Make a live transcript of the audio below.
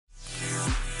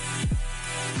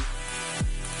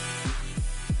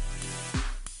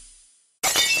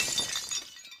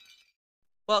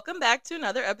Welcome back to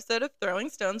another episode of Throwing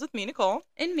Stones with me, Nicole.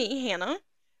 And me, Hannah.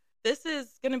 This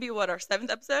is going to be, our 7th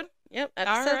episode? Yep,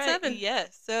 episode 7.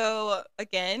 Yes. So,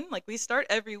 again, like we start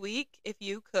every week, if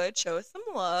you could show us some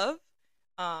love,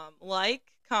 like,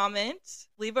 comment,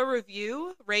 leave a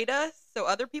review, rate us so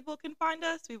other people can find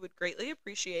us. We would greatly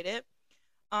appreciate it.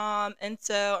 And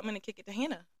so I'm going to kick it to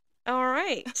Hannah. All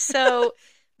right. So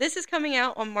this is coming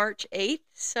out on March 8th.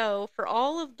 So for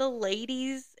all of the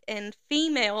ladies and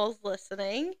females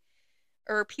listening,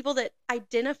 or people that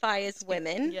identify as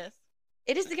women, Yes.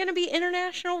 it is going to be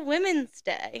International Women's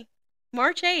Day,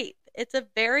 March 8th. It's a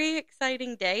very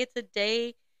exciting day. It's a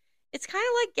day, it's kind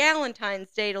of like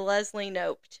Galentine's Day to Leslie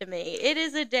Knope to me. It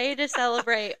is a day to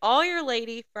celebrate all your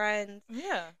lady friends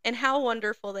and how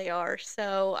wonderful they are.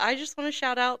 So I just want to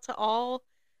shout out to all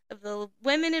of the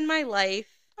women in my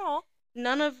life. Oh.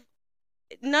 None of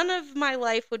my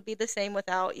life would be the same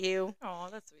without you. Oh,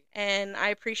 that's sweet. And I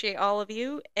appreciate all of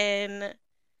you, and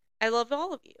I love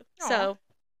all of you. Aww. So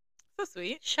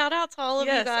sweet. Shout out to all of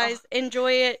you guys.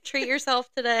 Enjoy it. Treat yourself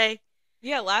today.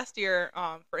 Yeah, last year,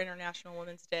 for International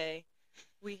Women's Day,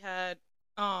 we had,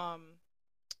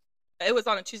 it was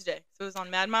on a Tuesday, so it was on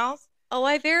Mad Miles. Oh,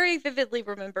 I very vividly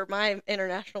remember my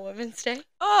International Women's Day.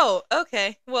 Oh,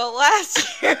 okay. Well,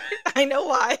 last year, I know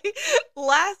why.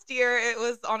 Last year, it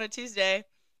was on a Tuesday,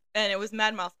 and it was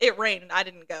Mad Miles. It rained, and I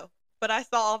didn't go. But I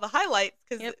saw all the highlights,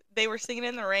 because they were singing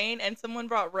in the rain, and someone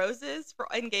brought roses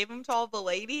and gave them to all the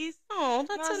ladies. Oh,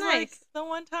 that's so nice. Like, the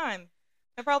one time.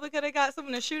 I probably could have got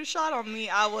someone to shoot a shot on me.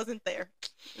 I wasn't there.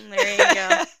 There you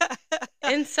go.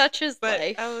 And such is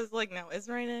life. I was like, no, it's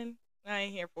raining. I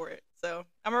ain't here for it. So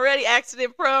I'm already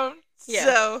accident prone. Yeah.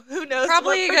 So who knows?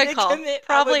 Probably what a good call.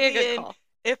 Probably a good call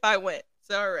if I went.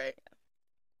 So all right.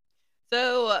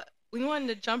 So we wanted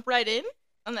to jump right in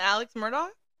on the Alex Murdaugh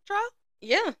trial.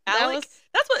 Yeah, Alex.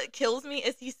 That's what kills me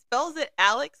is he spells it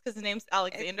Alex because his name's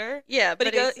Alexander. Yeah, but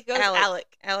he goes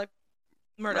Alec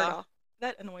Murdaugh.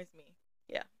 That annoys me.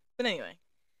 Yeah. But anyway.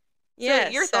 Yeah.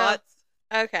 So your thoughts?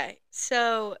 Okay.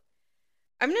 So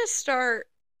I'm gonna start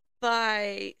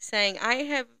by saying I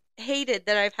have hated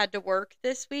that I've had to work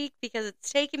this week because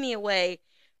it's taken me away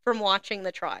from watching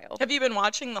the trial. Have you been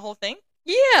watching the whole thing?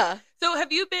 Yeah. So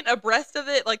have you been abreast of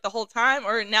it like the whole time,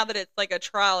 or now that it's like a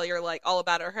trial, you're like all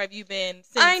about it, or have you been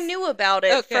since... I knew about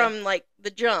it from like the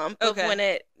jump of when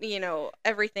it,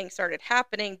 everything started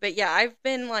happening. But yeah, I've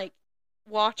been like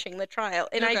watching the trial,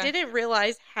 and I didn't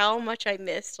realize how much I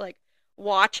missed like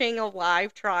watching a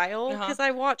live trial because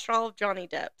I watched all of Johnny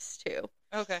Depp's too.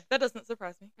 Okay, that doesn't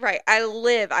surprise me. Right, I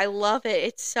love it.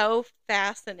 It's so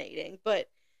fascinating. But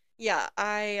yeah,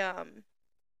 I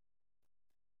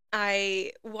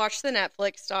watched the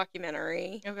Netflix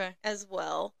documentary as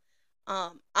well.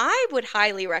 I would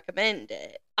highly recommend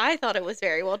it. I thought it was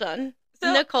very well done.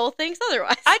 So, Nicole thinks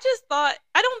otherwise. I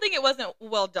don't think it wasn't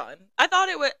well done. I thought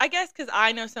it was, I guess because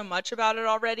I know so much about it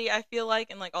already, I feel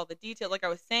like, and like all the details, like I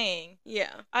was saying.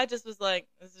 Yeah. I just was like,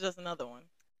 this is just another one.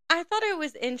 I thought it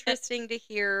was interesting to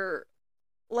hear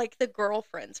like the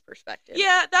girlfriend's perspective.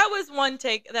 Yeah, that was one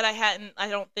take that I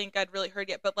don't think I'd really heard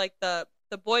yet, but like the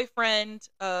boyfriend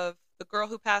of the girl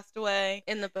who passed away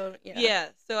in the boat. Yeah,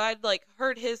 so I'd like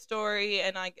heard his story,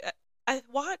 and I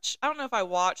don't know if I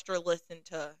watched or listened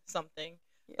to something,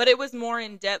 but it was more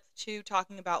in depth too,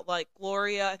 talking about like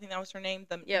Gloria, I think that was her name,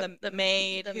 the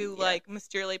maid who like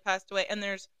mysterioususly passed away. And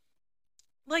there's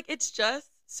like, it's just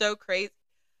so crazy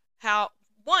how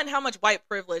much white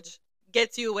privilege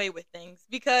gets you away with things,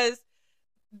 because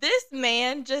this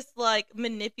man just like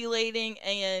manipulating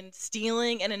and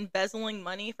stealing and embezzling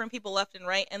money from people left and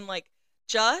right, and like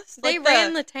they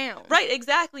ran the town. Right,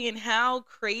 exactly. And how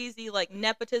crazy like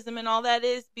nepotism and all that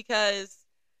is, because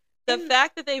the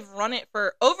fact that they've run it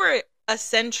for over a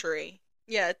century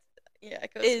it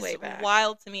goes way back. Is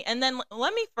wild to me. And then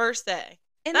let me first say,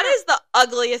 that is the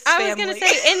ugliest family. I was going to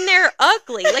say, and they're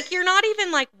ugly. Like, you're not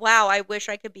even like, wow, I wish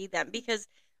I could be them, because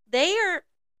they are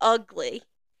ugly.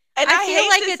 And I feel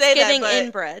like it's giving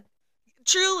inbred.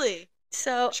 Truly.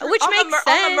 So, which makes sense.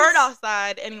 On the Murdaugh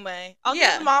side, anyway. I'll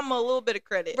give Mama a little bit of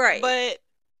credit. Right. But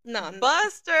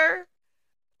Buster,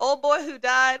 old boy who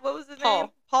died, what was his name?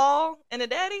 Paul, and the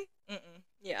daddy?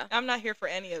 Yeah. I'm not here for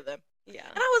any of them. Yeah.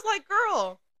 And I was like,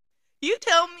 girl, you're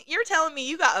telling me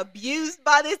you got abused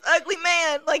by this ugly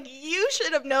man. Like, you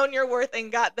should have known your worth and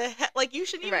got the heck, like, you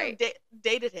shouldn't even have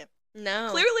dated him. No.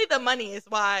 Clearly the money is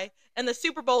why, and the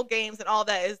Super Bowl games and all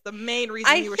that is the main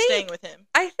reason you were staying with him.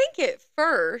 I think at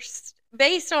first,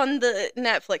 based on the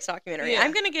Netflix documentary,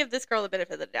 I'm going to give this girl the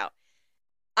benefit of the doubt.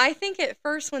 I think at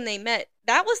first when they met,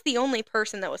 that was the only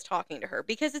person that was talking to her,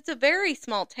 because it's a very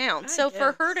small town. So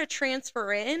for her to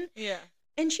transfer in, yeah,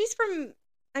 and she's from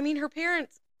I mean, her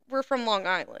parents were from Long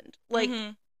Island. Like,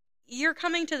 Mm-hmm. you're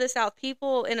coming to the South.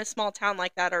 People in a small town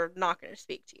like that are not going to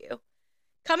speak to you.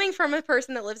 Coming from a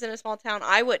person that lives in a small town,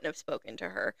 I wouldn't have spoken to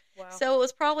her. Wow. So it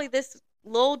was probably this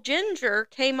little ginger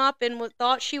came up and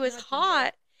thought she was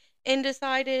hot and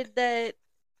decided that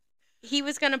he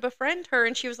was going to befriend her.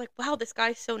 And she was like, wow, this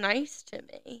guy's so nice to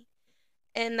me.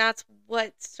 And that's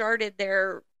what started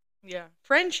their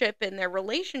friendship and their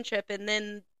relationship. And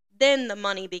then the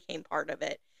money became part of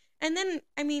it. And then,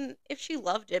 I mean, if she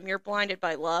loved him, you're blinded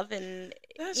by love. And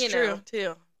that's true,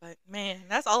 too. But, man,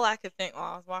 that's all I could think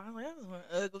while I was watching. That was an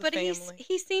ugly family.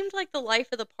 He seemed like the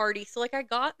life of the party. So, like, I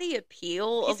got the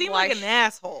appeal he seemed like an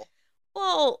asshole.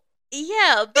 Well,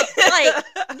 yeah, but, like,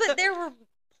 but there were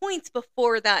points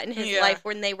before that in his life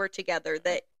when they were together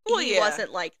that he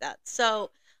wasn't like that.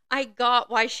 So, I got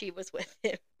why she was with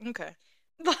him. Okay.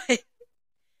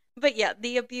 But yeah,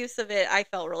 the abuse of it, I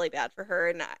felt really bad for her.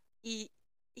 And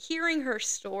hearing her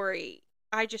story,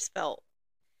 I just felt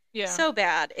so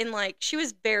bad. And, like, she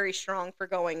was very strong for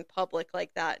going public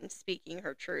like that and speaking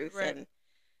her truth. Right. And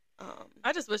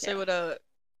I just wish they would have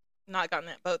not gotten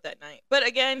that boat that night. But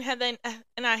again,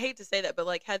 and I hate to say that, but,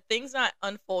 like, had things not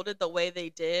unfolded the way they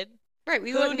did, right,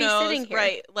 we wouldn't be sitting here.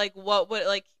 Right, like, what would,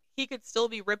 like, he could still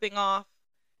be ripping off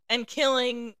and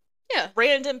killing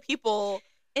random people.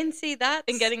 And see, that's...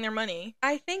 and getting their money.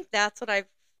 I think that's what I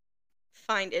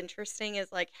find interesting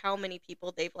is, like, how many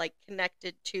people they've, like,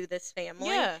 connected to this family.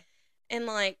 Yeah. And,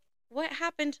 like, what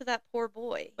happened to that poor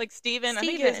boy? Like, Steven. I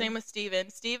think his name was Steven.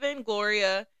 Steven,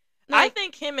 Gloria. Like, I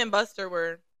think him and Buster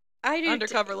were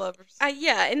undercover lovers.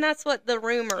 Yeah, and that's what the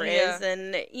rumor is,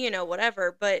 and, you know,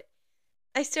 whatever. But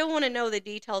I still want to know the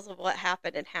details of what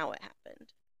happened and how it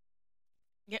happened.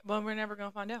 Yeah, well, we're never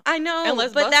gonna find out. I know,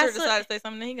 unless Buster decides to say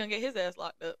something, then he's gonna get his ass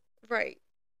locked up. Right.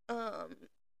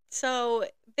 So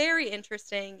very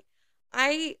interesting.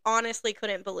 I honestly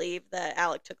couldn't believe that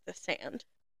Alec took the stand.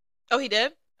 Oh, he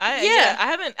did? I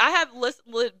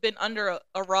have been under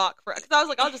a rock because I was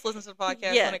like, I'll just listen to the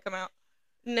podcast when it come out.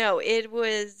 No, it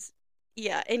was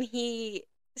and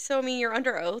so I mean, you're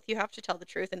under oath. You have to tell the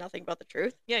truth and nothing but the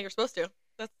truth. Yeah, you're supposed to.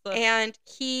 And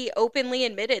he openly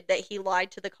admitted that he lied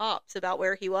to the cops about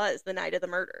where he was the night of the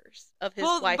murders of his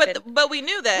wife. But we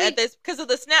knew that because of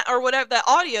the snap or whatever, that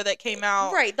audio that came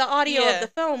out. Right, the audio of the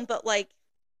phone, but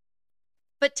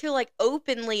to, like,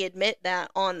 openly admit that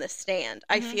on the stand,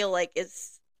 I feel like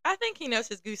is... I think he knows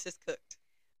his goose is cooked.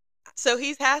 So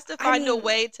he has to find a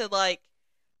way to, like...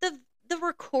 The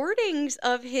recordings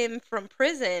of him from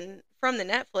prison, from the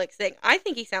Netflix thing, I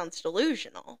think he sounds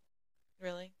delusional.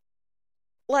 Really?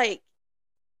 Like,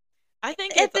 I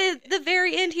think at the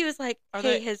very end, he was like,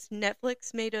 hey, has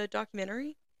Netflix made a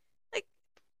documentary? Like,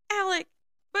 Alec.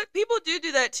 But people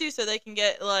do that, too, so they can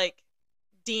get, like,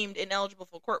 deemed ineligible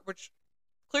for court, which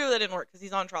clearly that didn't work because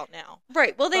he's on trial now.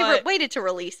 Right. Well, they waited to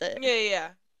release it. Yeah.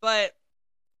 But,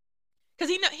 because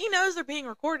he knows they're being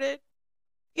recorded.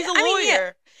 He's a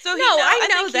lawyer. So I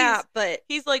know that, but...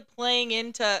 He's, like, playing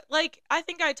into... Like, I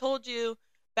think I told you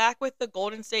back with the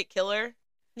Golden State Killer...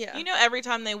 Yeah. You know, every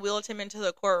time they wheeled him into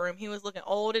the courtroom, he was looking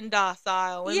old and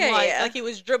docile. And like he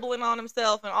was dribbling on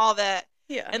himself and all that.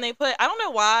 Yeah. And they I don't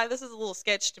know why, this is a little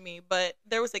sketch to me, but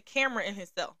there was a camera in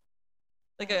his cell.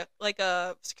 Like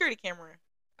a security camera.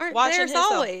 There's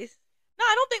always. No,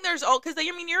 I don't think there's because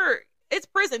it's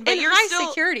prison, but you're high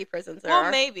security prisons there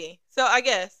are. Maybe. So I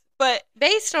guess. But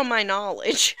based on my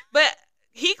knowledge. But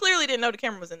he clearly didn't know the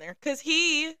camera was in there because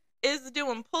he is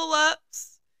doing pull-ups.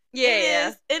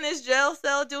 In his jail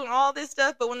cell doing all this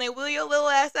stuff, but when they wheel your little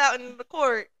ass out in the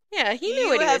court, he knew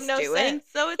what he was doing. Sense.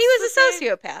 So he was a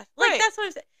sociopath. Like, that's what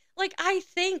I'm saying. Like, I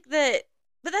think that,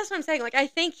 but that's what I'm saying. Like, I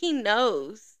think he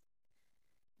knows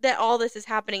that all this is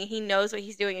happening. He knows what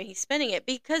he's doing and he's spinning it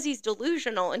because he's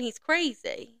delusional and he's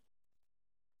crazy.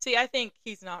 See, I think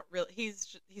he's not real.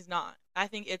 He's not. I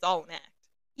think it's all an act.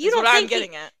 I'm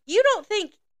getting at. You don't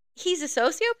think he's a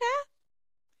sociopath?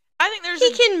 I think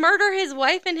he can murder his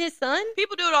wife and his son.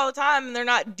 People do it all the time, and they're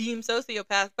not deemed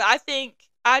sociopaths. But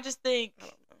I just think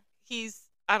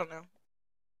I don't know.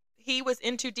 He was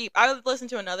in too deep. I listened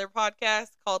to another podcast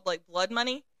called like Blood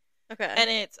Money. Okay. And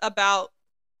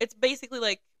it's basically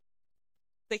like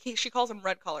she calls them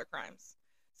red collar crimes.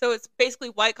 So it's basically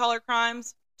white collar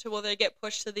crimes to where they get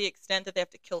pushed to the extent that they have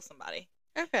to kill somebody.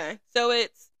 Okay. So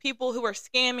it's people who are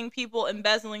scamming people,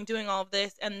 embezzling, doing all of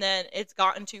this, and then it's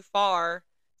gotten too far.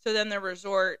 So then their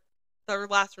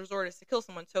last resort is to kill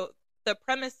someone. So the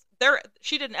premise,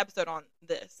 she did an episode on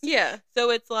this. Yeah.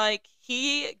 So it's like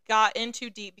he got in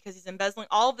too deep because he's embezzling.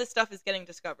 All of this stuff is getting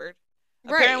discovered.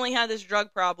 Right. Apparently he had this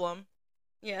drug problem.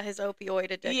 Yeah, his opioid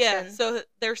addiction. Yeah, so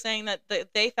they're saying that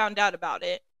they found out about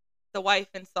it, the wife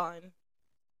and son,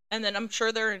 and then I'm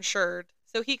sure they're insured.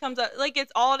 So he comes up, like,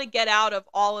 it's all to get out of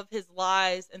all of his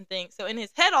lies and things. So in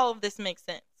his head, all of this makes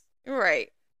sense.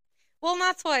 Right. Well, and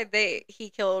that's why he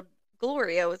killed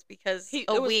Gloria, was because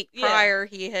a week prior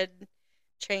he had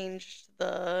changed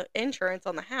the insurance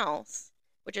on the house,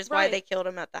 which is why they killed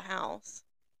him at the house.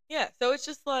 Yeah, so it's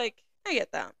just like, I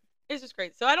get that. It's just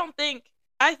crazy. So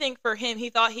I think for him, he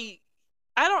thought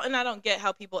I don't get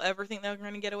how people ever think they're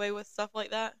going to get away with stuff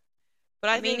like that. But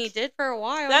I mean, he did for a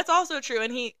while. That's also true,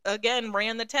 and he, again,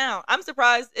 ran the town. I'm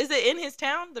surprised. Is it in his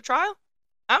town, the trial?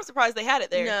 I'm surprised they had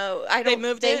it there. No, I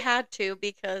don't. They had to,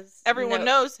 because everyone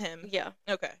knows him. Yeah.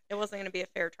 Okay. It wasn't going to be a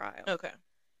fair trial. Okay.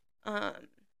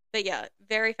 But yeah,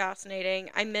 very fascinating.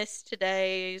 I missed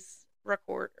today's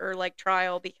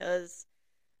trial because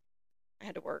I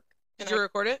had to work. Did you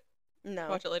record it? No.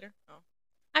 Watch it later? Oh.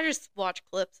 I just watch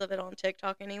clips of it on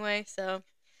TikTok anyway, so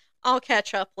I'll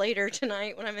catch up later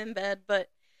tonight when I'm in bed. But,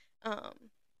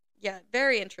 yeah,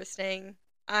 very interesting.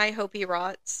 I hope he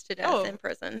rots to death in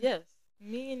prison. Yes.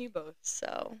 Me and you both.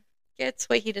 So, gets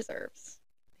what he deserves.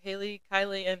 Haley,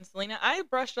 Kylie, and Selena. I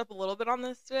brushed up a little bit on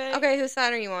this today. Okay, whose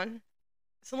side are you on?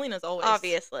 Selena's always.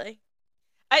 Obviously.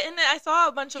 I saw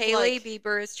a bunch of Haley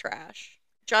Bieber is trash.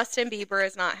 Justin Bieber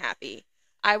is not happy.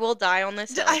 I will die on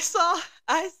this hill.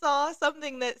 I saw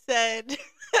something that said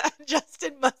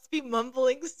Justin must be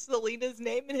mumbling Selena's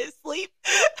name in his sleep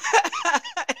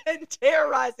and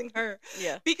terrorizing her.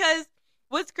 Yeah. Because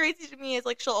what's crazy to me is,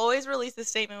 like, she'll always release a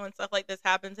statement when stuff like this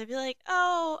happens and be like,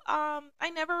 "Oh, I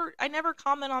never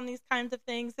comment on these kinds of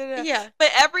things." Yeah.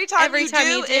 But every time you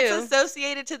do, it's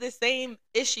associated to the same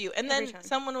issue. And then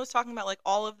someone was talking about, like,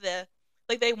 all of the,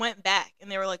 like, they went back and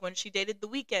they were like, when she dated The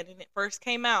Weeknd and it first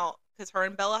came out, because her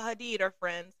and Bella Hadid are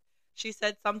friends, she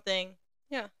said something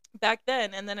back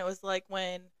then, and then it was like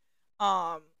when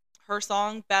her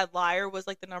song Bad Liar was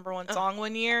like the #1 song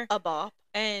one year, a bop,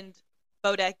 and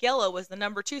Bodak Yellow was the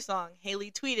 #2 song. Haley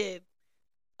tweeted,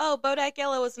 "Oh, Bodak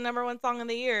Yellow was the #1 song of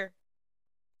the year."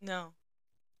 No,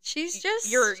 she's just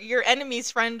your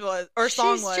enemy's friend song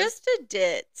was. She's just a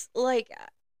ditz. Like,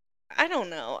 I don't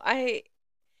know.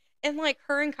 And, like,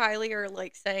 her and Kylie are,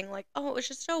 like, saying, like, "Oh, it was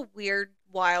just a weird,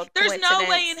 wild coincidence." There's no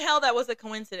way in hell that was a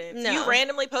coincidence. No. You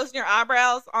randomly posting your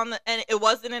eyebrows and it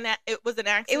was an accident. It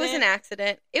was an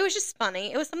accident. It was just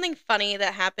funny. It was something funny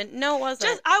that happened. No, it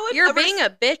wasn't. You're being a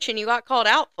bitch and you got called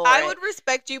out for it. I would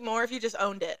respect you more if you just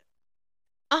owned it.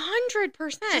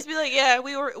 100%. Just be like, yeah,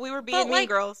 we were being mean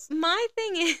girls. My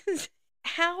thing is,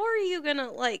 how are you gonna,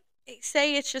 like,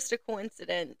 say it's just a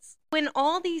coincidence when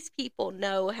all these people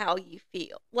know how you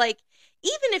feel? Like,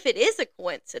 even if it is a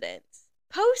coincidence,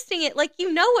 posting it, like,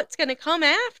 you know what's going to come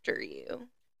after you.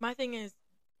 My thing is,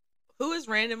 who is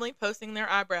randomly posting their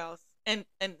eyebrows and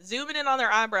zooming in on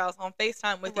their eyebrows on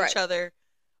FaceTime with each other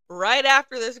right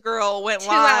after this girl went 2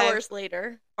 live hours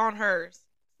later on hers?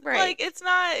 Right. Like, it's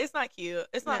not cute.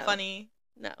 It's not funny.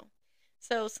 No.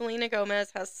 So Selena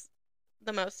Gomez has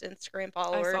the most Instagram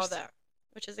followers. I saw that.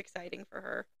 Which is exciting for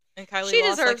her. And Kylie she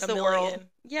lost deserves like a the million. world.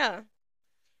 Yeah.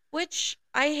 Which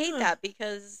I hate that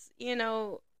because, you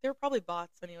know, they're probably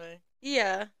bots anyway.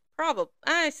 Yeah, probably.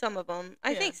 Some of them.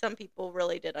 I think some people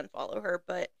really did unfollow her,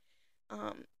 but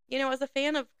you know, as a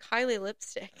fan of Kylie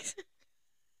lipsticks,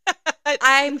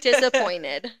 I'm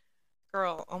disappointed.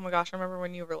 Girl, oh my gosh, I remember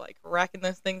when you were, like, racking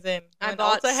those things in. I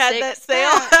bought Ulta had that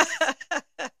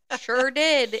sale. Sure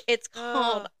did. It's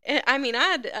called, I mean,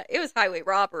 it was highway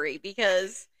robbery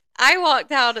because I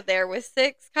walked out of there with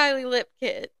 6 Kylie lip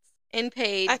kits and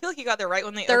paid. I feel like you got there right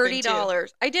when they $30. Opened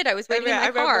too. I did. I was waiting in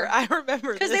my car. I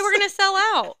remember because they were going to sell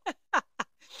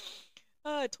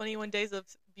out. 21 Days of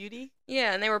Beauty.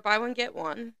 Yeah, and they were buy one get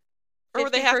one. Or were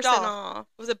they half off?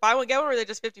 Was it buy one get one, or were they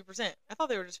just 50%? I thought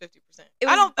they were just 50%.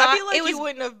 I feel like you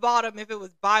wouldn't have bought them if it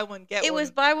was buy one get one. It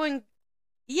was buy one.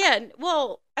 Yeah,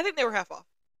 well, I think they were half off.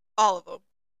 All of them.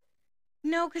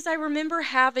 No, because I remember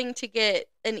having to get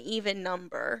an even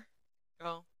number.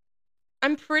 Oh.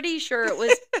 I'm pretty sure it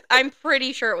was. I'm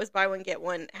pretty sure it was buy one get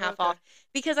one half off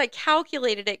because I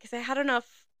calculated it because I had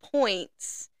enough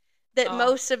points that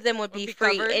most of them would be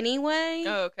free covered anyway.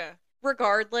 Oh, okay.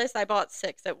 Regardless, I bought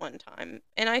 6 at one time,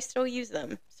 and I still use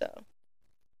them, so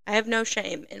I have no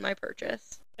shame in my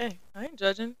purchase. Hey, I ain't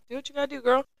judging. Do what you gotta do,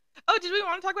 girl. Oh, did we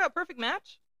want to talk about Perfect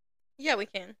Match? Yeah, we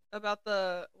can. About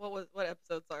what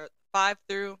episodes are 5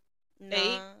 through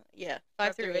 8? Yeah,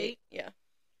 5 through 8. Yeah.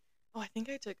 Oh, I think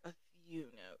I took a few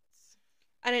notes.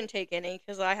 I didn't take any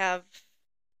because I have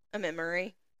a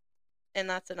memory, and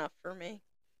that's enough for me.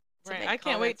 Right, I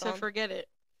can't wait to forget it.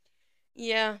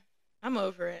 Yeah. I'm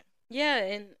over it. Yeah,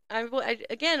 and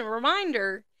again, a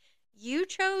reminder, you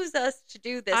chose us to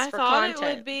do this for content.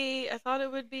 I thought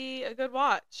it would be a good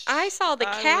watch. I saw the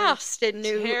cast and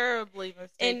knew terribly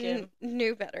mistaken and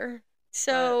knew better.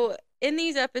 So in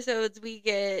these episodes, we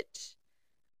get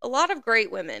a lot of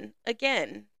great women.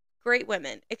 Again, great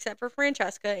women, except for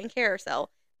Francesca and Carousel.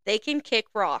 They can kick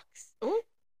rocks. Ooh.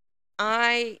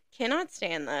 I cannot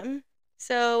stand them.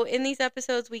 So in these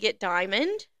episodes, we get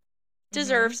Diamond,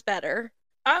 deserves better.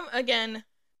 I'm gonna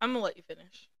let you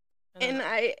finish. And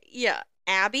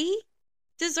Abby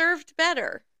deserved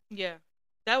better. Yeah,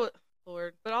 that was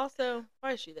Lord. But also,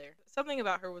 why is she there? Something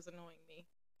about her was annoying me.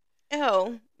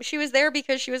 Oh, she was there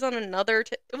because she was on another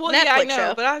Netflix yeah, I know,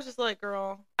 show. But I was just like,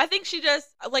 girl. I think she just,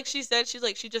 like she said,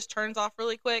 she just turns off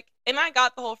really quick. And I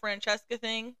got the whole Francesca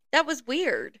thing. That was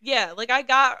weird. Yeah, like I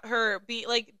got her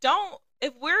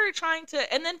if we're trying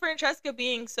to, and then Francesca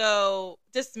being so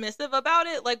dismissive about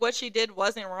it, like what she did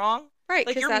wasn't wrong. Right,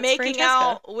 like you're making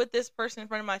out with this person in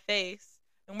front of my face.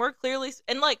 And we're clearly,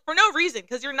 and like for no reason,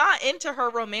 because you're not into her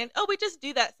romance. Oh, we just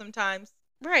do that sometimes.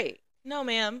 Right. No,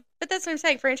 ma'am. But that's what I'm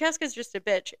saying. Francesca's just a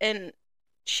bitch, and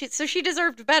she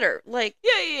deserved better. Like,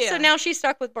 yeah. So now she's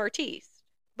stuck with Bartise.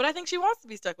 But I think she wants to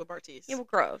be stuck with Bartise. Yeah, well,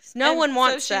 gross. No one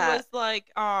wants that. So she was like,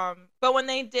 but when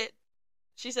they did,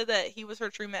 she said that he was her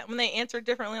true man. When they answered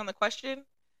differently on the question,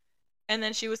 and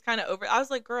then she was kind of over. I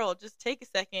was like, girl, just take a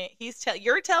second.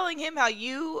 You're telling him how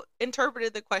you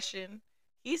interpreted the question.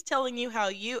 He's telling you how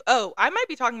you. Oh, I might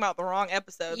be talking about the wrong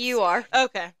episode. You are.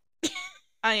 Okay.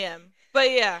 I am.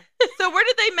 But yeah. So where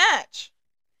did they match?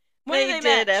 When did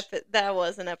they match? That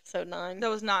was in episode 9. That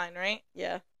was 9, right?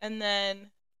 Yeah. And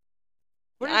then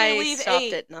where did they leave 8? I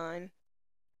stopped at 9.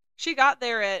 She got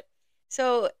there at.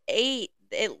 So 8,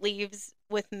 it leaves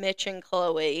with Mitch and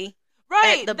Chloe.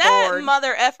 Right. At the that board.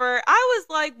 Mother effer. I was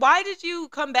like, why did you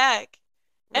come back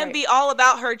and be all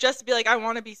about her just to be like, I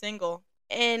want to be single?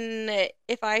 And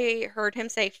if I heard him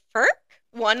say "Ferk"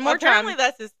 one more apparently time,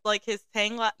 that's his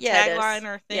tagline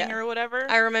or thing or whatever.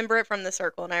 I remember it from The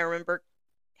Circle, and I remember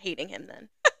hating him then.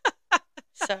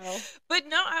 So, but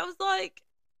no, I was like,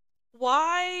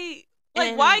 why?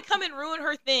 Like, why come and ruin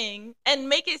her thing and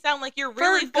make it sound like you're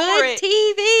really for good it?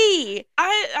 TV.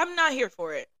 I'm not here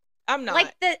for it. I'm not.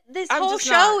 Like this whole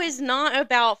show is not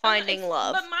about finding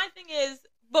love. But my thing is,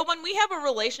 when we have a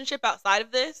relationship outside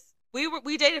of this,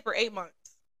 we dated for 8 months.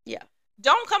 Yeah.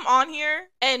 Don't come on here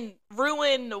and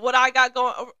ruin what I got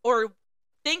going, or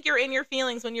think you're in your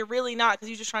feelings when you're really not, because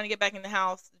you're just trying to get back in the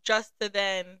house just to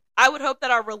then. I would hope that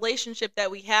our relationship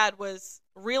that we had was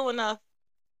real enough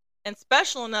and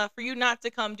special enough for you not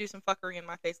to come do some fuckery in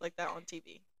my face like that on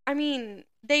TV. I mean,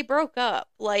 they broke up.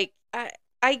 Like,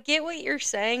 I get what you're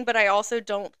saying, but I also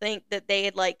don't think that they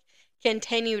had, like,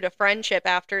 continued a friendship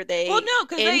after they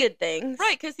ended things.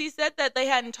 Right, because he said that they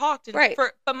hadn't talked. Right.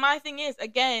 But my thing is,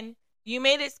 again, you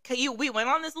made it, we went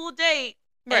on this little date,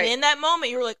 and in that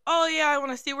moment, you were like, oh, yeah, I want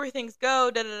to see where things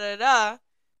go, da-da-da-da.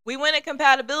 We win a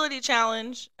compatibility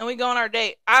challenge, and we go on our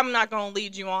date. I'm not going to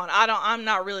lead you on. I'm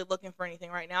not really looking for anything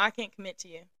right now. I can't commit to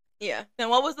you. Yeah. Then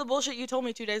what was the bullshit you told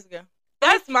me 2 days ago?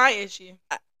 That's my issue.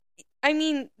 I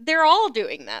mean, they're all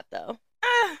doing that, though.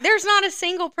 There's not a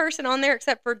single person on there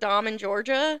except for Dom and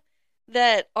Georgia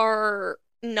that are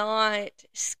not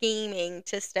scheming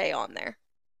to stay on there.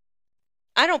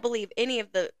 I don't believe any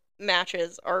of the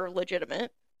matches are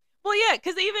legitimate. Well, yeah,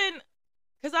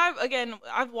 because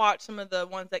I've watched some of the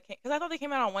ones that came, because I thought they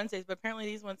came out on Wednesdays, but apparently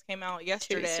these ones came out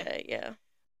yesterday. Tuesday, yeah.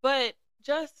 But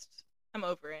I'm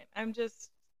over it.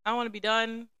 I want to be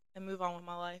done and move on with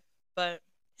my life. But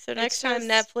so next time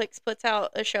Netflix puts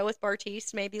out a show with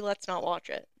Bartise, maybe let's not watch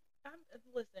it.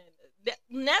 Listen,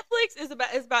 Netflix is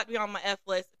about to be on my F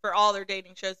list for all their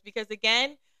dating shows, because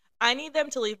again, I need them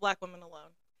to leave Black women alone.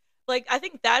 Like, I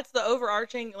think that's the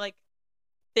overarching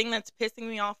thing that's pissing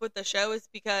me off with the show, is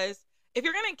because if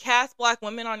you're gonna cast Black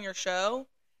women on your show,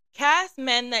 cast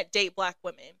men that date Black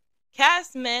women,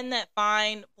 cast men that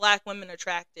find Black women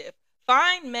attractive.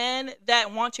 Find men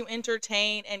that want to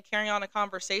entertain and carry on a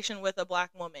conversation with a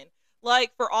Black woman.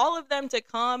 Like, for all of them to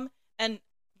come and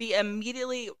be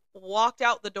immediately walked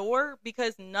out the door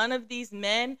because none of these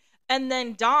men, and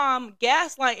then Dom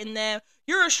gaslighting them,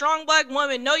 you're a strong Black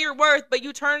woman, know your worth, but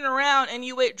you turn around and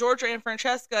you with Georgia and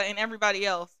Francesca and everybody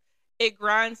else. It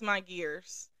grinds my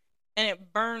gears and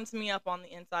it burns me up on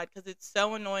the inside, because it's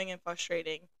so annoying and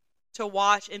frustrating to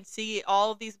watch and see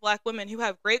all of these Black women who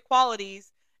have great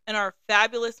qualities and are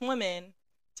fabulous women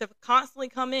to constantly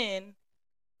come in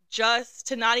just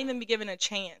to not even be given a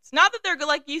chance. Not that they're good,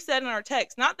 like you said in our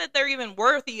text, not that they're even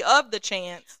worthy of the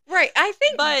chance. Right. I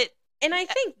think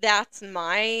that's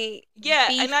my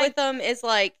beef with them, is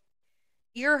like,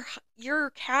 you're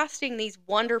casting these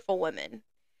wonderful women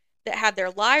that had their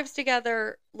lives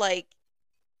together, like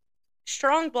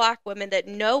strong Black women that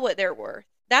know what they're worth.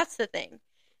 That's the thing.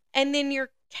 And then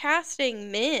you're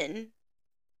casting men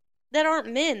that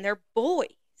aren't men, they're boys.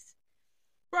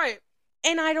 Right.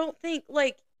 And I don't think,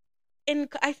 like, and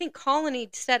I think Colony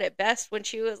said it best when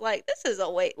she was like, this is a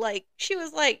way, like, she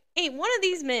was like, ain't one of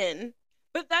these men.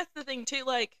 But that's the thing, too,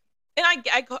 like, and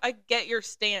I get your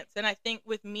stance, and I think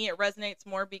with me it resonates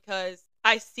more because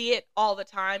I see it all the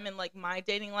time in, like, my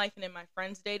dating life and in my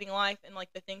friends' dating life and, like,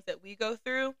 the things that we go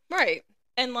through. Right.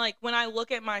 And, like, when I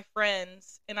look at my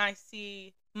friends and I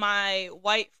see my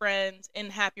white friends in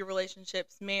happy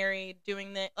relationships, married,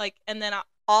 doing that, like, and then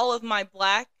all of my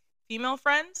Black female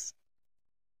friends,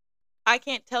 I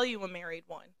can't tell you a married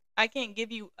one. I can't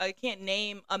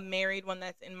name a married one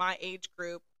that's in my age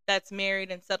group that's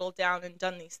married and settled down and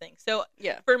done these things. So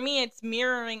yeah, for me, it's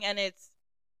mirroring and it's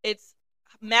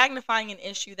magnifying an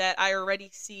issue that I already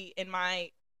see in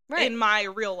my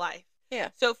real life. Yeah.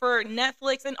 So for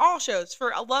Netflix and all shows,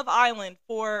 for Love Island,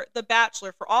 for The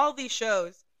Bachelor, for all of these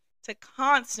shows, to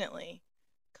constantly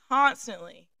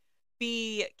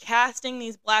be casting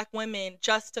these Black women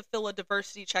just to fill a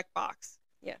diversity checkbox.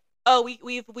 Yeah. Oh,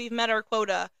 we've met our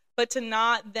quota, but to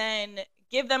not then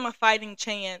give them a fighting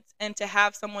chance and to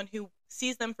have someone who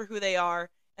sees them for who they are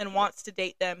and wants to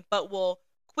date them, but will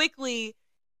quickly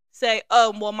say,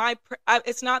 "Oh, well,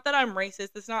 it's not that I'm racist.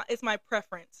 It's my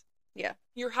preference." Yeah.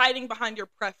 You're hiding behind your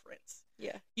preference.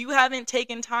 Yeah. You haven't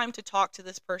taken time to talk to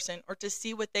this person or to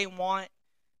see what they want.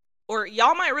 Or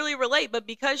y'all might really relate, but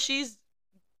because she's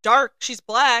dark, she's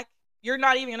Black, you're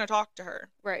not even going to talk to her.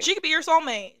 Right. She could be your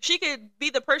soulmate. She could be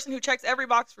the person who checks every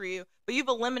box for you, but you've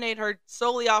eliminated her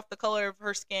solely off the color of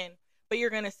her skin. But you're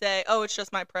going to say, oh, it's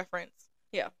just my preference.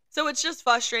 Yeah. So it's just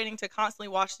frustrating to constantly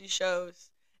watch these shows.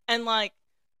 And, like,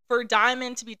 for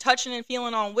Diamond to be touching and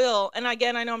feeling on Will, and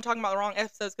again, I know I'm talking about the wrong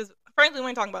episodes, because frankly, we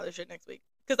ain't talking about this shit next week,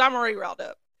 because I'm already riled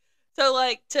up. So,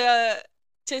 like, to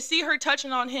see her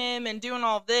touching on him and doing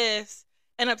all this,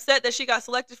 and upset that she got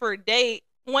selected for a date,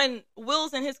 when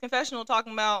Will's in his confessional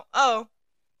talking about, oh,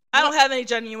 I don't have any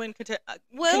genuine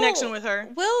connection with her.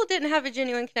 Will didn't have a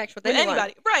genuine connection with anyone.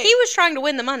 Anybody. Right. He was trying to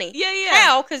win the money. Yeah.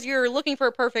 How? Because you're looking for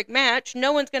a perfect match.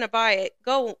 No one's going to buy it.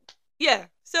 Go. Yeah.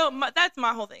 So that's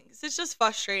my whole thing. It's just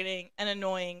frustrating and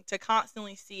annoying to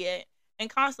constantly see it and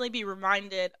constantly be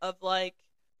reminded of, like,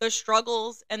 the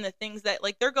struggles and the things that,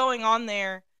 like, they're going on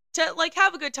there to, like,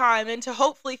 have a good time and to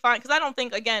hopefully find, because I don't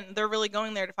think, again, they're really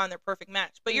going there to find their perfect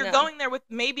match, but you're going there with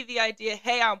maybe the idea,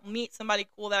 hey, I'll meet somebody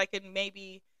cool that I could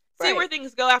maybe see where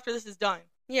things go after this is done.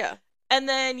 Yeah. And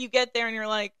then you get there and you're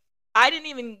like, I didn't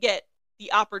even get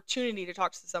the opportunity to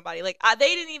talk to somebody. Like,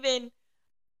 they didn't even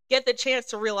get the chance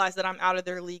to realize that I'm out of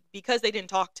their league because they didn't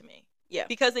talk to me. Yeah.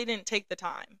 Because they didn't take the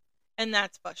time. And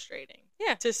that's frustrating.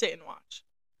 Yeah. To sit and watch.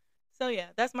 So yeah,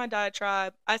 that's my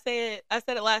diatribe. I said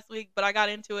it last week, but I got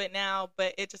into it now,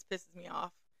 but it just pisses me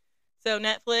off. So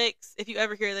Netflix, if you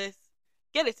ever hear this,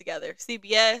 get it together.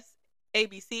 CBS,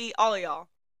 ABC, all of y'all.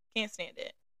 Can't stand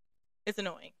it. It's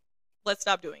annoying. Let's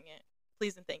stop doing it.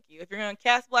 Please and thank you. If you're going to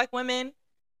cast Black women,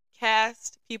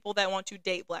 cast people that want to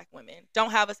date Black women.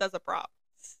 Don't have us as a prop.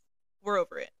 We're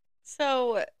over it.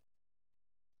 So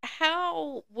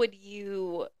how would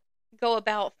you go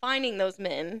about finding those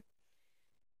men?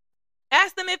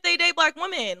 Ask them if they date Black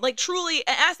women. Like, truly,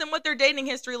 ask them what their dating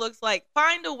history looks like.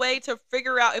 Find a way to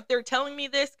figure out if they're telling me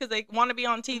this because they want to be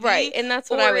on TV. Right, and that's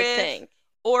what I would think.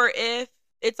 Or if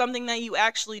it's something that you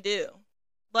actually do.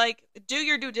 Like, do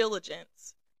your due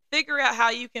diligence. Figure out how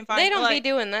you can find... They don't be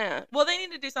doing that. Well, they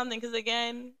need to do something because,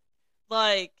 again,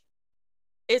 like,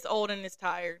 it's old and it's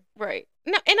tired. Right.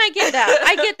 No, and I get that.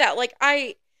 I get that. Like,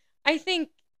 I think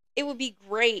it would be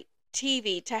great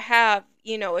TV to have,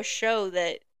 you know, a show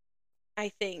that I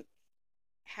think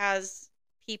has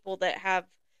people that have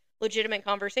legitimate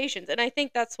conversations. And I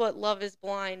think that's what Love is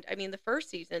Blind, I mean, the first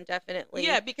season definitely.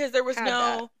 Yeah, because there was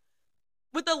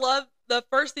with the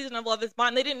first season of Love is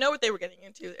Blind, they didn't know what they were getting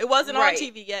into. It wasn't on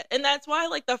TV yet. And that's why,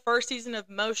 like, the first season of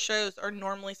most shows are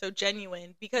normally so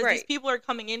genuine, because these people are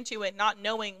coming into it not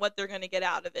knowing what they're going to get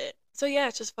out of it. So yeah,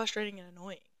 it's just frustrating and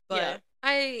annoying. But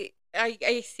yeah,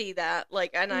 I see that,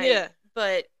 like, and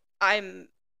but I'm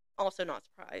also not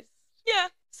surprised. Yeah.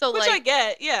 So, which, like, I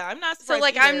get. Yeah, I'm not surprised. So,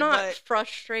 like, either, I'm not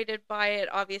frustrated by it.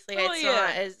 Obviously,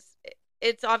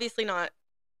 it's obviously not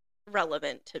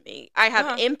relevant to me. I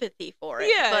have empathy for it.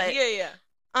 Yeah, but yeah.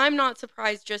 I'm not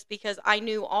surprised just because I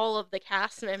knew all of the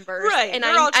cast members, right? And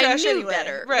I knew anyway.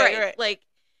 better, right? Like,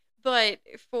 but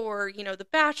for, you know, the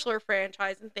Bachelor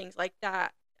franchise and things like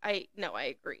that, I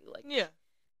agree. Like, yeah,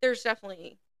 there's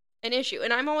definitely an issue.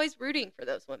 And I'm always rooting for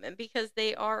those women because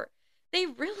they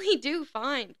really do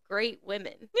find great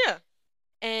women. Yeah.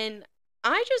 And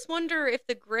I just wonder if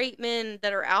the great men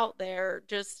that are out there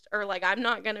just are like, I'm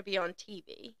not going to be on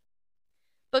TV.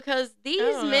 Because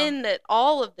these men that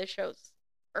all of the shows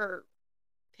are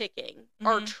picking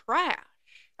are trash.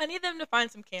 I need them to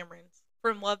find some Camerons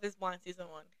from Love is Blind season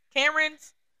 1.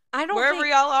 Camerons, wherever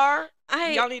y'all are,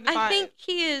 y'all need to find. I think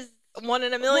he is one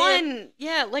in a million.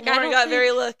 Yeah, like Lauren got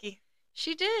very lucky.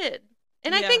 She did.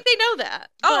 And I think they know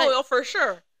that. Well, for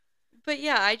sure. But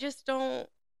yeah, I just don't.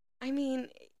 I mean,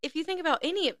 if you think about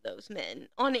any of those men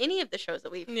on any of the shows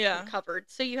that we've covered,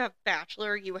 so you have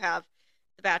Bachelor, you have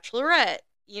The Bachelorette,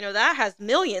 that has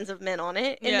millions of men on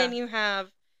it. And then you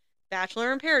have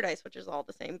Bachelor in Paradise, which is all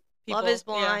the same people. Love is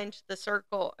Blind, The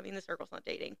Circle. I mean, The Circle's not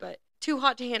dating, but Too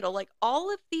Hot to Handle. Like,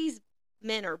 all of these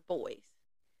men are boys.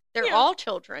 They're all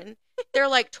children. They're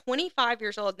like 25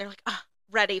 years old, and they're like,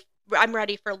 ready. I'm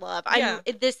ready for love.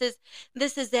 This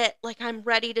is it. Like, I'm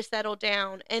ready to settle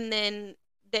down. And then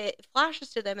it flashes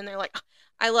to them, and they're like,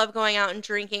 I love going out and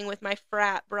drinking with my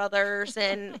frat brothers.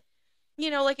 And,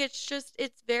 like,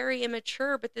 it's very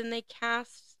immature. But then they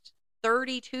cast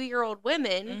 32-year-old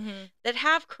women that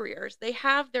have careers. They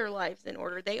have their lives in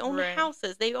order. They own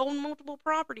houses. They own multiple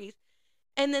properties.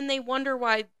 And then they wonder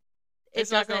why it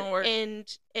doesn't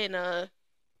end in a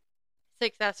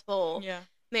successful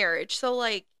marriage. So,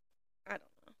 like, I don't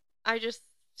know. I just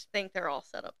think they're all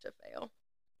set up to fail.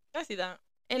 I see that.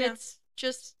 And it's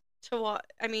just to watch.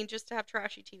 I mean, just to have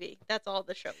trashy TV. That's all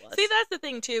the show was. See, that's the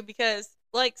thing, too, because,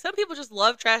 like, some people just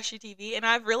love trashy TV, and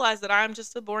I've realized that I'm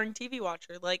just a boring TV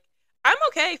watcher. Like, I'm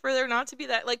okay for there not to be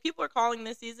that. Like, people are calling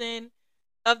this season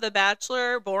of The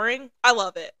Bachelor boring. I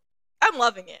love it. I'm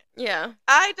loving it. Yeah.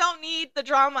 I don't need the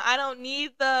drama. I don't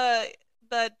need the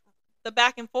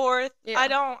back and forth.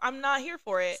 Yeah. I'm not here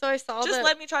for it. So I saw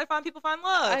let me try to find people find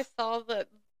love. I saw that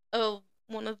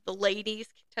one of the ladies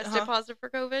tested positive for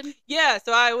COVID. Yeah,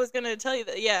 so I was going to tell you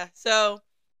that. Yeah. So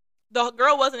the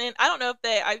girl wasn't in. I don't know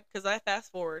if because I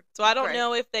fast forward. So I don't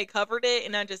know if they covered it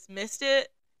and I just missed it.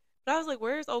 But I was like,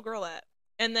 where's old girl at?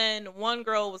 And then one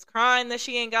girl was crying that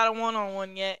she ain't got a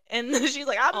one-on-one yet. And then she's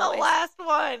like, I'm the last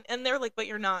one. And they're like, but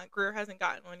you're not. Greer hasn't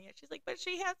gotten one yet. She's like, but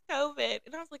she has COVID.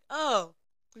 And I was like, oh.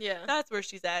 Yeah. That's where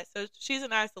she's at. So she's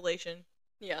in isolation.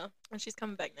 Yeah. And she's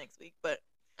coming back next week. But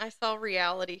I saw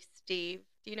Reality Steve.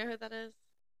 Do you know who that is?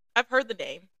 I've heard the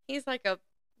name. He's like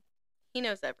he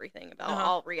knows everything about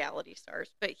all reality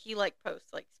stars, but he like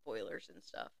posts like spoilers and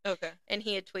stuff. Okay. And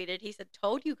he had tweeted, he said,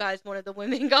 told you guys one of the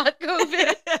women got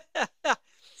COVID.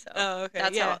 So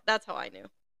that's how I knew.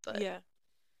 But yeah.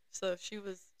 So she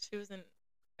was in,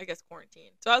 I guess,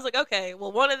 quarantine. So I was like, okay,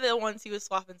 well, one of the ones he was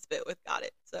swapping spit with got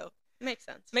it. So makes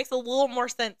sense. Makes a little more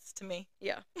sense to me.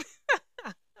 Yeah.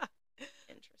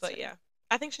 Interesting. But yeah,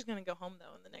 I think she's gonna go home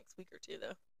though in the next week or two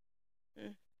though.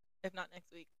 If not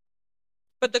next week.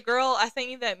 But the girl, I sent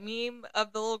you that meme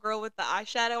of the little girl with the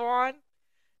eyeshadow on,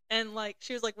 and like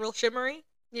she was like real shimmery.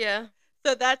 Yeah.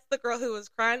 So that's the girl who was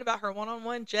crying about her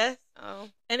one-on-one, Jess. Oh.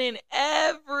 And in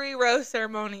every rose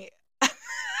ceremony,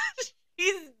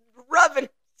 she's rubbing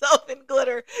herself in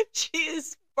glitter. She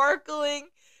is sparkling.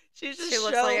 She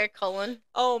looks like a Cullen.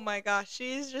 Oh my gosh,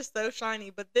 she's just so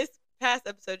shiny. But this past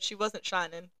episode, she wasn't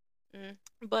shining.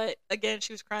 But again,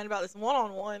 she was crying about this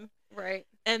one-on-one. Right.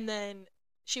 And then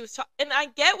she was and I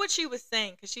get what she was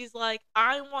saying, because she's like,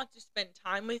 I want to spend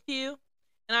time with you,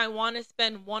 and I want to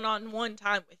spend one-on-one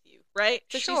time with you, right?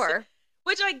 So sure.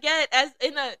 Which I get, as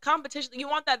in a competition, you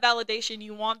want that validation,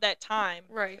 you want that time.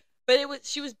 Right. But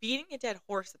she was beating a dead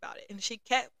horse about it. And she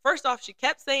kept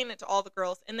saying it to all the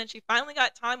girls, and then she finally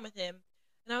got time with him.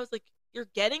 And I was like, you're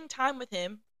getting time with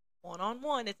him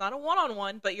one-on-one. It's not a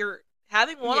one-on-one, but you're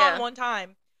having one-on-one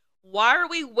time. Why are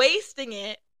we wasting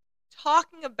it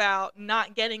talking about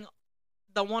not getting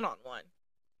the one-on-one?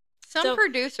 Some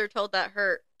producer told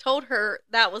her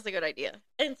that was a good idea.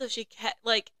 And so she kept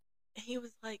he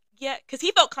was like, yeah, because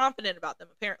he felt confident about them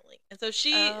apparently. And so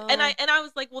and I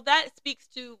was like, well, that speaks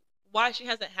to why she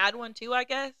hasn't had one too, I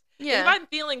guess. Yeah. If I'm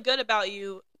feeling good about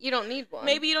you, you don't need one.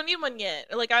 Maybe you don't need one yet.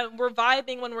 Like we're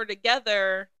vibing when we're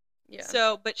together. Yeah.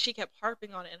 So, but she kept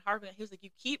harping on it and harping on it. He was like, you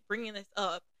keep bringing this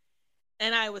up.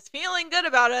 And I was feeling good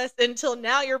about us until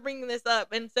now you're bringing this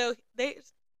up. And so he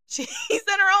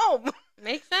sent her home.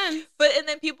 Makes sense. And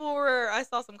then I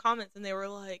saw some comments and they were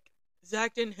like,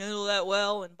 Zach didn't handle that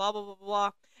well and blah, blah, blah,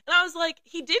 blah. And I was like,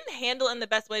 he didn't handle it in the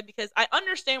best way, because I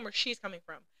understand where she's coming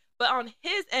from. But on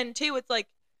his end too, it's like,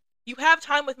 you have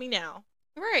time with me now.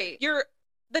 Right.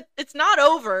 It's not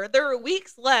over. There are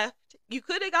weeks left. You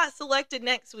could have got selected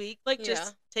next week. Like,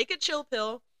 just take a chill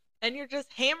pill and you're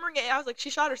just hammering it. I was like, she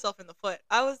shot herself in the foot.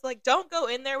 I was like, don't go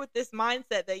in there with this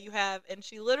mindset that you have. And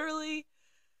she literally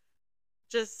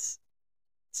just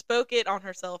spoke it on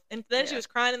herself. And then she was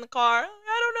crying in the car. I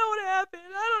don't know what happened.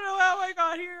 I don't know how I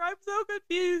got here. I'm so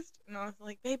confused. And I was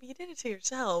like, baby, you did it to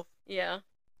yourself. Yeah.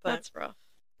 But, that's rough.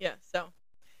 Yeah, so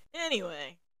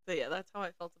anyway. But yeah, that's how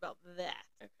I felt about that.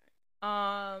 Okay.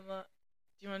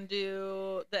 Do you want to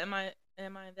do the am I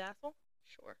the asshole?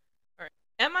 Sure. All right.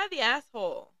 Am I the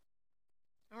asshole?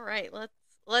 All right,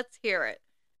 let's hear it.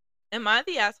 Am I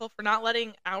the asshole for not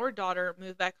letting our daughter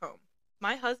move back home?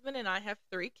 My husband and I have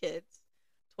 3 kids.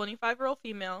 25-year-old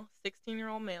female,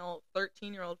 16-year-old male,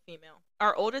 13-year-old female.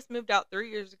 Our oldest moved out 3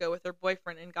 years ago with her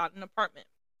boyfriend and got an apartment.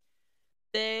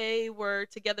 They were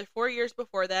together 4 years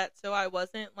before that, so it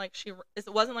wasn't like she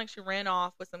ran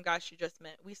off with some guy she just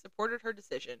met. We supported her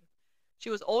decision. She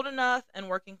was old enough and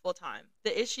working full time.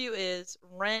 The issue is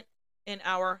rent in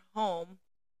our home.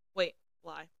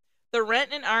 The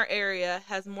rent in our area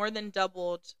has more than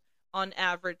doubled on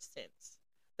average since.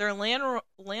 Their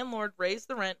landlord raised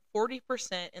the rent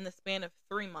 40% in the span of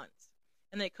 3 months,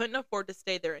 and they couldn't afford to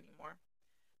stay there anymore.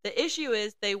 The issue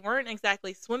is they weren't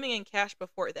exactly swimming in cash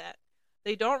before that.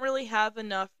 They don't really have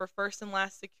enough for first and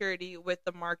last security with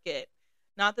the market.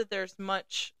 Not that there's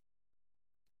much,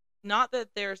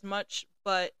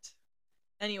 but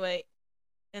anyway,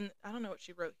 and I don't know what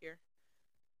she wrote here.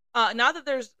 Not that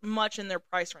there's much in their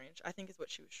price range, I think is what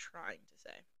she was trying to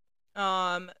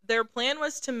say. Their plan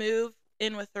was to move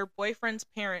in with her boyfriend's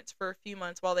parents for a few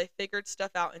months while they figured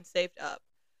stuff out and saved up,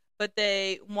 but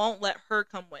they won't let her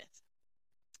come with.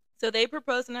 So they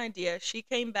proposed an idea. She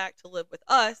came back to live with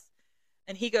us,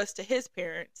 and he goes to his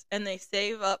parents, and they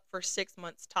save up for 6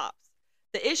 months tops.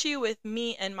 The issue with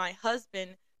me and my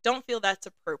husband don't feel that's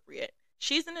appropriate.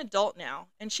 She's an adult now,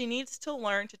 and she needs to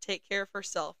learn to take care of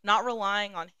herself, not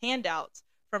relying on handouts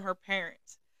from her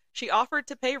parents. She offered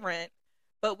to pay rent,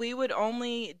 but we would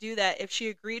only do that if she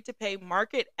agreed to pay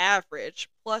market average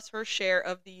plus her share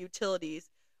of the utilities,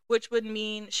 which would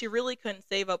mean she really couldn't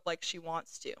save up like she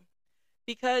wants to.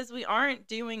 Because we aren't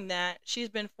doing that, she's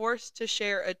been forced to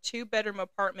share a 2-bedroom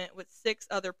apartment with 6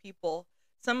 other people,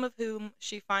 some of whom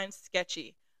she finds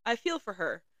sketchy. I feel for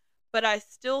her, but I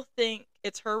still think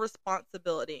it's her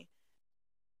responsibility.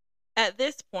 At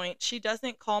this point, she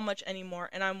doesn't call much anymore,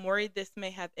 and I'm worried this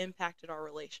may have impacted our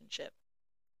relationship.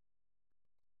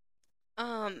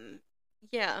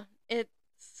 Yeah,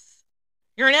 it's...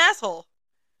 You're an asshole,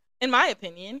 in my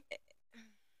opinion.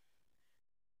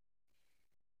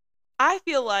 I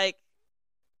feel like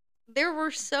there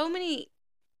were so many,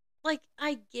 like,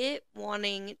 I get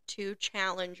wanting to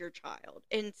challenge your child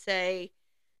and say,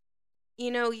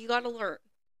 you gotta learn.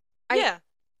 Yeah.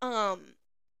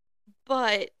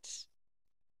 But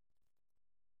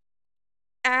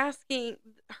asking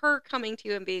her, coming to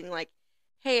you and being like,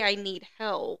 hey, I need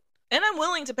help. And I'm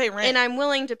willing to pay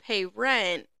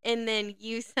rent. And then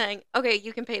you saying, okay,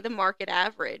 you can pay the market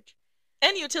average.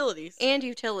 And utilities.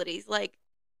 Like,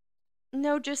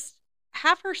 no, just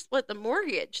have her split the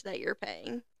mortgage that you're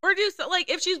paying. Or do so, like,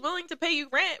 if she's willing to pay you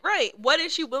rent, right? What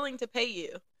is she willing to pay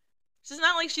you? It's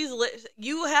not like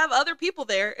you have other people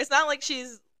there. It's not like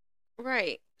she's...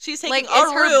 Right. She's taking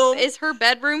a room. Is her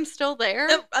bedroom still there?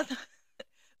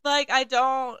 Like, I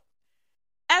don't...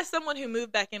 As someone who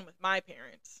moved back in with my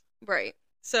parents. Right.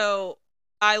 So,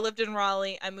 I lived in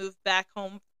Raleigh. I moved back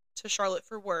home to Charlotte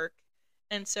for work.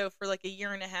 And so, for like a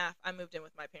year and a half, I moved in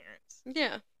with my parents.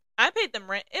 Yeah. I paid them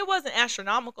rent. It wasn't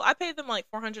astronomical. I paid them like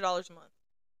 $400 a month.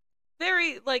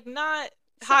 Very, like, not...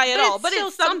 high at all, but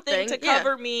it's something to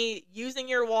cover me using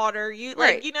your water.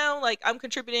 Right. Like, I'm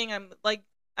contributing.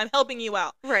 I'm helping you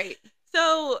out. Right.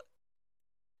 So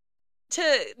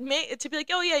to be like,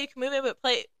 oh yeah, you can move in,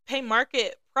 but pay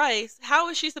market price. How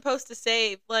is she supposed to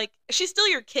save? Like, she's still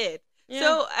your kid. Yeah.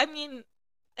 So I mean,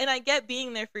 and I get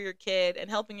being there for your kid and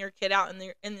helping your kid out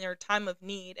in their time of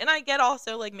need, and I get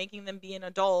also like making them be an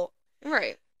adult.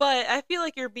 Right. But I feel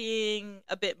like you're being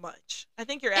a bit much. I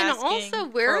think you're asking. And also,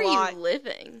 where are you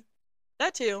living?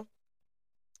 That too.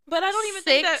 But I don't even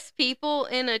think that 6 people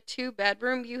in a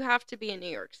 2-bedroom. You have to be in New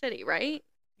York City, right?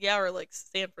 Yeah, or like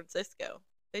San Francisco.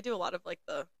 They do a lot of like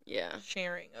the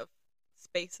sharing of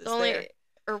spaces there.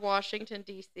 Or Washington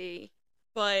D.C.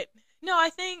 But no, I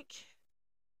think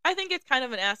it's kind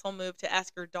of an asshole move to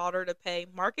ask your daughter to pay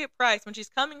market price when she's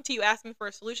coming to you asking for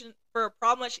a solution for a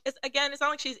problem. It's not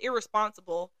like she's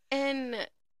irresponsible. And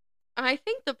I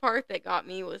think the part that got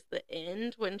me was the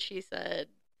end when she said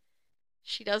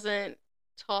she doesn't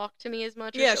talk to me as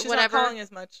much. Yeah, she's not calling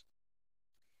as much.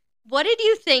 What did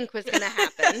you think was going to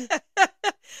happen?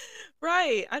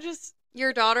 Right.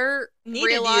 Your daughter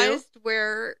realized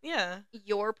where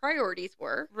your priorities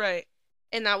were. Right.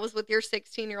 And that was with your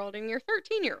 16-year-old and your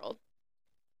 13-year-old.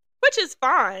 Which is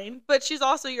fine, but she's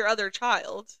also your other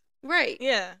child. Right.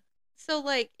 Yeah. So,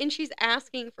 like, and she's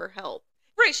asking for help.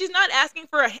 Right. She's not asking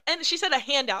for and she said a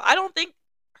handout. I don't think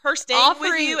her staying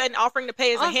with you and offering to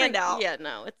pay is a handout. Yeah,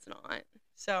 no, it's not.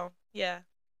 So, yeah.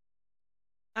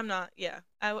 I'm not, yeah.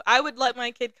 I would let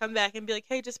my kid come back and be like,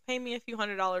 hey, just pay me a few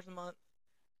 $100s a month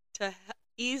to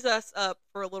ease us up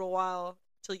for a little while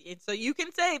so you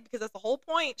can save, because that's the whole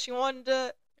point. She wanted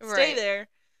to stay there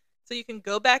so you can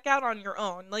go back out on your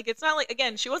own. Like, it's not like,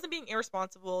 again, she wasn't being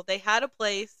irresponsible. They had a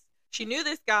place. She knew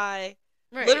this guy.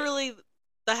 Right. Literally,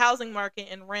 the housing market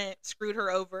and rent screwed her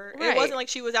over. Right. It wasn't like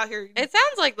she was out here. It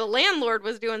sounds like the landlord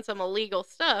was doing some illegal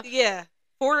stuff. Yeah.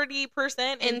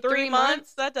 40% in 3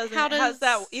 months? That doesn't. How does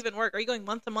that even work? Are you going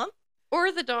month to month?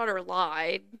 Or the daughter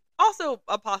lied. Also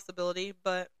a possibility,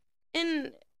 but.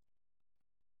 And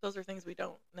those are things we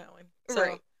don't know. So,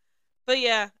 right. But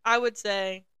yeah, I would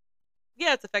say,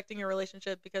 yeah, it's affecting your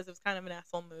relationship because it was kind of an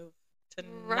asshole move to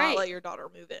not let your daughter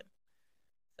move in.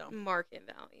 So market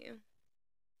value.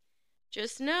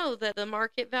 Just know that the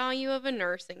market value of a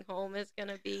nursing home is going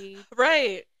to be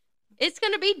right. It's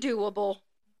going to be doable.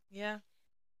 Yeah,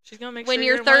 she's going to make when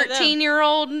sure your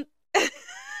 13-year-old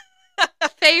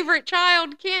favorite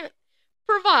child can't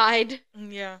provide.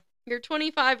 Yeah. Your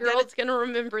 25-year-old's going to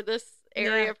remember this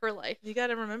area of her life. You got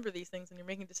to remember these things when you're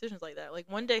making decisions like that. Like,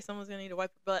 one day someone's going to need to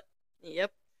wipe your butt.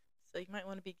 Yep. So you might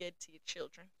want to be good to your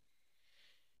children.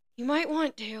 You might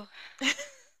want to.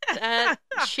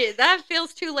 That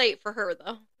feels too late for her,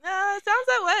 though. It sounds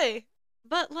that way.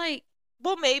 But, like...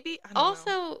 Well, maybe. I don't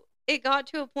know. It got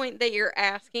to a point that you're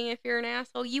asking if you're an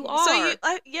asshole. You are. So,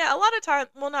 a lot of time...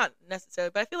 Well, not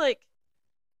necessarily, but I feel like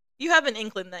you have an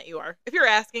inkling that you are. If you're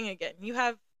asking again, you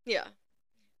have... Yeah.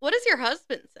 What does your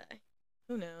husband say?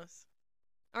 Who knows?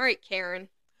 All right, Karen.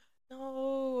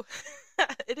 No.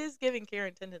 It is giving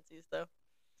Karen tendencies, though.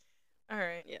 All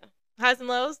right. Yeah. Highs and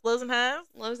lows? Lows and highs?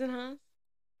 Lows and highs?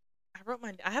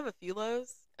 I have a few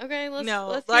lows. Okay, let's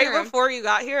right before you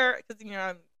got here, because,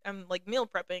 I'm like meal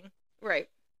prepping. Right.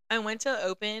 I went to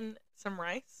open some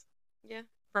rice. Yeah.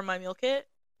 From my meal kit.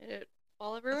 Did it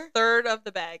fall everywhere? A third of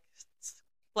the bag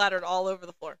splattered all over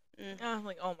the floor. I'm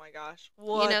like, oh my gosh,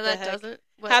 what the heck doesn't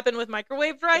happen with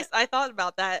microwaved rice? Yeah. I thought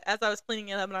about that as I was cleaning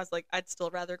it up, and I was like, I'd still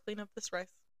rather clean up this rice.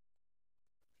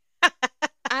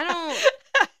 I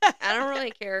don't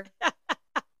really care.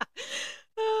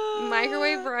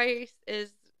 Microwave rice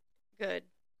is good.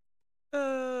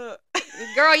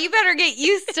 Girl, you better get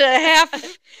used to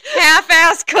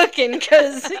half-ass cooking,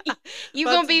 because you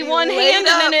gonna be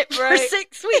one-handed in it for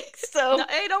 6 weeks. So no,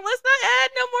 hey, let's not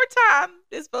add no more time.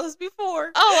 It's supposed to be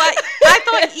 4. Oh, I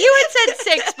thought you had said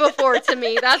 6 before to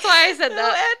me. That's why I said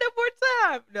that. Add no more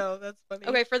time. No, that's funny.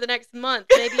 Okay, for the next month,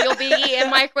 maybe you'll be eating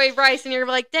microwave rice, and you're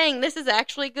like, dang, this is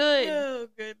actually good. Oh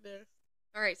goodness.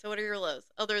 All right, so what are your lows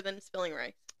other than spilling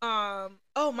rice?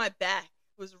 Oh, my back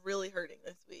was really hurting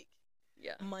this week.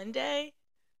 Yeah. Monday,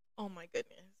 oh my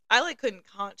goodness. I couldn't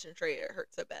concentrate. It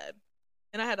hurt so bad.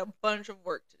 And I had a bunch of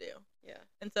work to do. Yeah.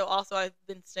 And so also I've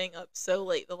been staying up so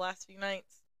late the last few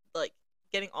nights,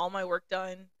 getting all my work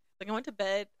done. I went to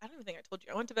bed. I don't even think I told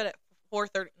you. I went to bed at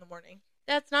 4:30 in the morning.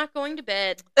 That's not going to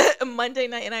bed. Monday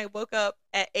night, and I woke up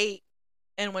at 8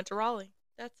 and went to Raleigh.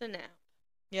 That's a nap.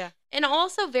 Yeah. And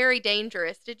also very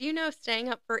dangerous. Did you know staying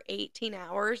up for 18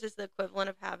 hours is the equivalent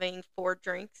of having 4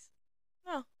 drinks?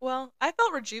 Oh, well, I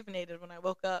felt rejuvenated when I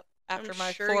woke up after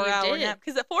my 4-hour nap.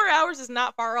 Because 4 hours is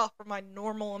not far off from my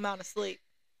normal amount of sleep.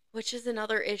 Which is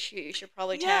another issue you should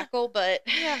probably tackle, but...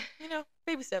 Yeah,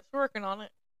 baby steps. We're working on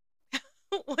it.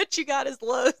 What you got is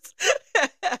lows.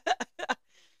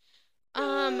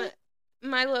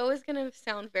 My low is going to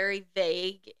sound very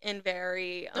vague and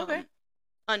very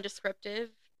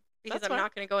undescriptive, because I'm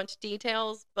not going to go into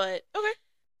details, but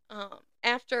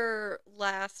after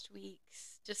last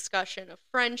week's discussion of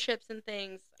friendships and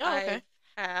things, I've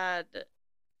had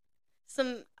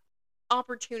some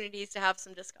opportunities to have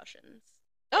some discussions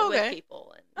with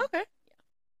people. And,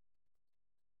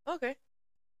 Okay.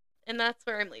 And that's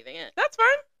where I'm leaving it. That's fine.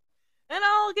 And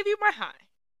I'll give you my high.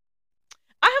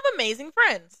 I have amazing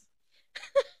friends.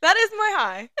 That is my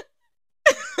high.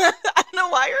 I don't know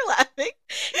why you're laughing.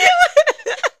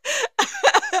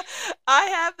 I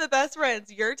have the best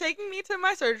friends. You're taking me to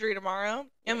my surgery tomorrow,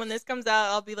 and when this comes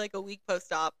out, I'll be a week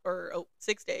post-op, or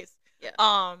 6 days.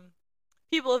 Yeah.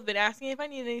 People have been asking if I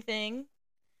need anything.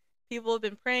 People have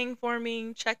been praying for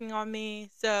me, checking on me.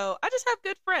 So I just have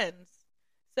good friends.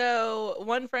 So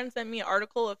one friend sent me an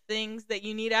article of things that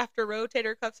you need after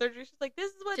rotator cuff surgery. She's like,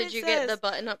 "This is what it says." Did you get the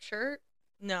button-up shirt?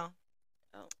 No.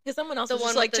 Oh. Because someone else was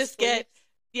just like, just get.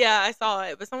 Yeah, I saw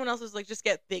it, but someone else was like, just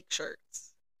get big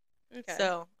shirts. Okay.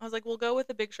 So I was like, we'll go with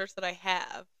the big shirts that I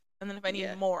have, and then if I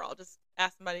need more, I'll just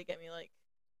ask somebody to get me like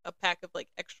a pack of like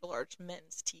extra large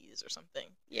men's tees or something.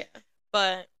 Yeah.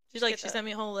 But she's like, she sent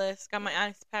me a whole list. Got my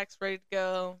ice packs ready to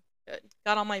go. Good.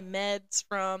 Got all my meds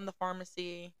from the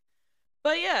pharmacy.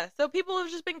 But yeah, so people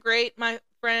have just been great. My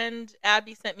friend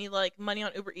Abby sent me like money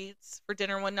on Uber Eats for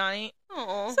dinner one night.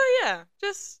 Aww. So yeah,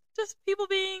 just people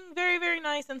being very, very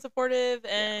nice and supportive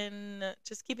and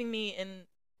just keeping me in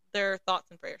their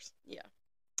thoughts and prayers. Yeah.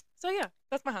 So yeah,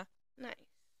 that's my high. Nice.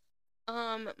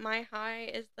 My high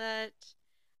is that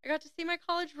I got to see my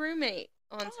college roommate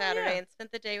on Saturday and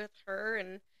spent the day with her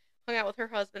and hung out with her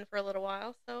husband for a little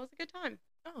while. So it was a good time.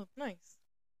 Oh, nice.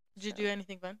 Did you do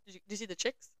anything fun? Did you see the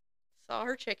chicks? Saw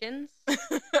her chickens.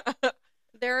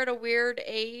 They're at a weird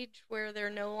age where they're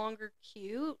no longer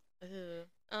cute.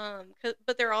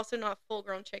 But they're also not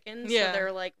full-grown chickens, so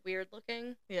they're like weird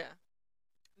looking. Yeah.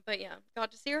 But yeah,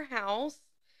 got to see her house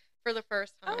for the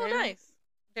first time. Oh, nice.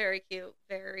 Very cute,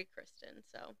 very Kristen.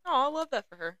 So. Oh, I love that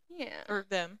for her. Yeah. Or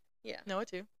them. Yeah. Noah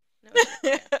too.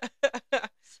 Yeah.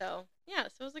 So yeah,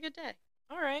 so it was a good day.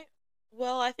 All right.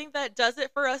 Well, I think that does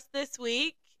it for us this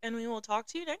week. And we will talk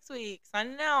to you next week.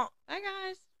 Signing out. Bye,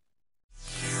 guys.